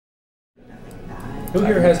Who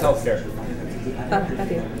here has health care? I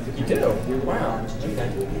do. You do? Wow. Okay.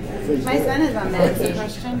 My son is on meds.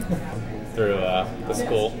 Question. Through the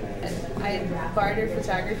school. I bartered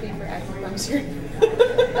photography for acupuncture.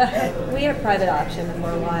 We had a private option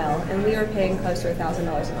for a while, and we were paying close to $1,000 a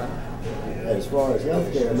month. As far as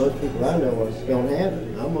healthcare, most people I know don't have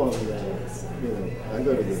it. I'm on, I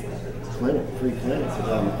go to the clinic, free clinic, because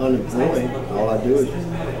I'm unemployed. All I do is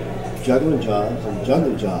juggling jobs and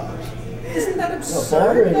juggle jobs. Isn't that absurd? Well,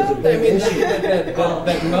 bartering is a big issue.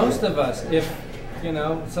 That most of us, if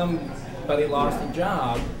somebody lost a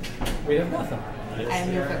job, we'd have nothing. I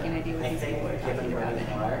have no fucking idea what these people are talking about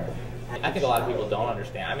anymore. I think a lot of people don't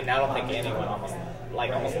understand. I mean, I don't think anyone almost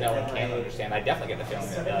no one can understand. I definitely get the feeling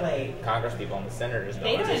that the Congress people and the senators don't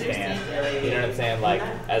understand. You know what I'm saying? Like,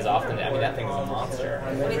 as often, I mean, that thing is a monster.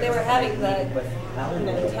 I mean, they were having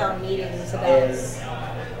the town meetings about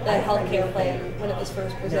the healthcare plan when it was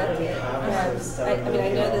first presented. And I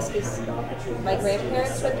know this because my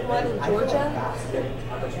grandparents went to one in Georgia,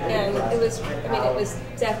 and there was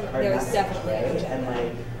definitely an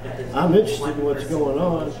agenda. I'm interested in what's going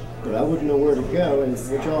on, but I wouldn't know where to go. And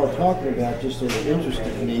what y'all are talking about just sort of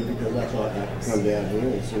interested me because I thought I could come down here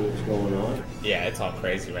and see what's going on. Yeah, it's all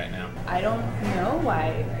crazy right now. I don't know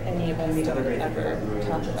why any of us don't ever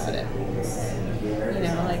talk about it.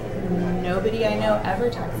 Nobody I know ever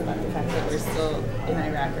talks about the fact that we're still in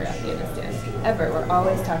Iraq or Afghanistan. Ever. We're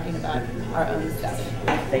always talking about our own stuff.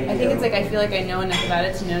 I think it's I feel like I know enough about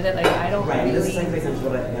it to know that I don't really,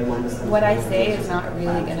 what I say is not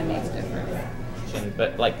really going to make a difference.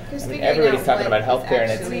 But everybody's talking about healthcare,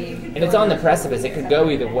 and it's on the precipice. It could go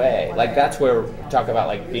either way. That's where we talk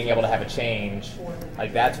about being able to have a change.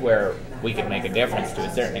 That's where we could make a difference to a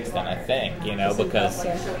certain extent. I think because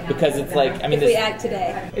it's if we act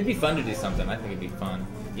today, it'd be fun to do something. I think it'd be fun.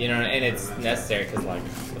 And it's necessary because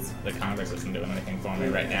the Congress isn't doing anything for me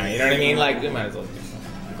right now. You know what I mean? We might as well do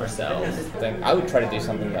something ourselves. I would try to do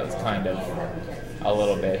something that was kind of a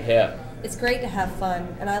little bit hip. it's great to have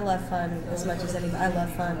fun, and I love fun as much as anybody. I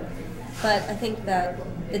love fun. But I think that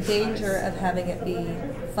the danger of having it be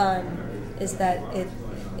fun is that it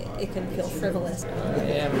can feel frivolous.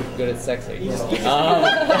 Yeah, I'm good at sexy.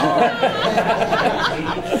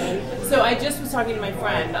 So I just was talking to my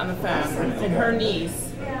friend on the phone, and her niece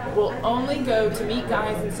will only go to meet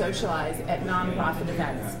guys and socialize at nonprofit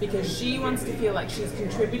events because she wants to feel like she's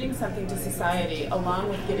contributing something to society along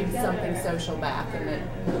with getting something social back.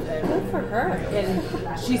 And good for her. And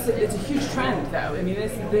she said it's a huge trend, though. I mean,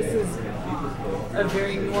 this is a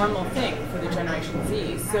very normal thing for the Generation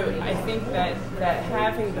Z. So I think that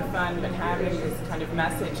having the fun, but having this kind of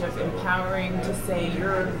message of empowering to say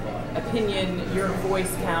your opinion, your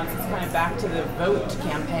voice counts. It's kind of back to the vote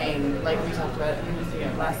campaign, like we talked about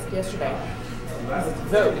yesterday.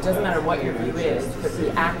 Vote. It doesn't matter what your view is, but be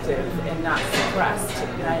active and not suppressed.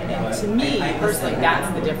 And to me, personally,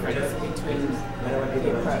 that's the difference between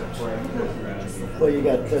the approach. Well, you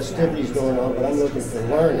got festivities going on, but I'm looking for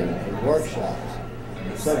learning and workshops.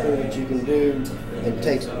 Something that you can do and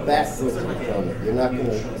take back with you from it. You're not going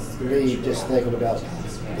to leave just thinking about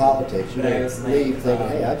politics. You're going to leave thinking,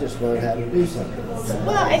 hey, I just learned how to do something.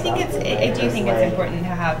 Well, I do think it's important to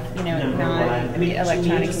have,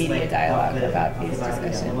 non-electronic media dialogue about these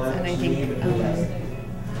discussions. And I think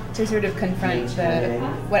to sort of confront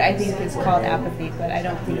what I think is called apathy, but I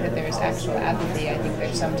don't think that there's actual apathy. I think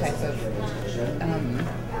there's some type of...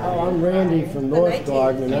 I'm Randy from North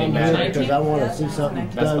Garden, and I'm here because I want to see something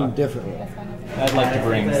done differently. I'd like to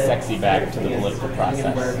bring sexy back to the political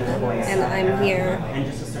process. And I'm here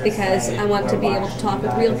because I want to be able to talk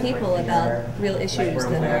with real people about real issues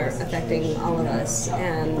that are affecting all of us,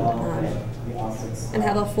 and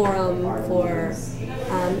have a forum for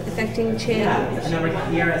affecting change.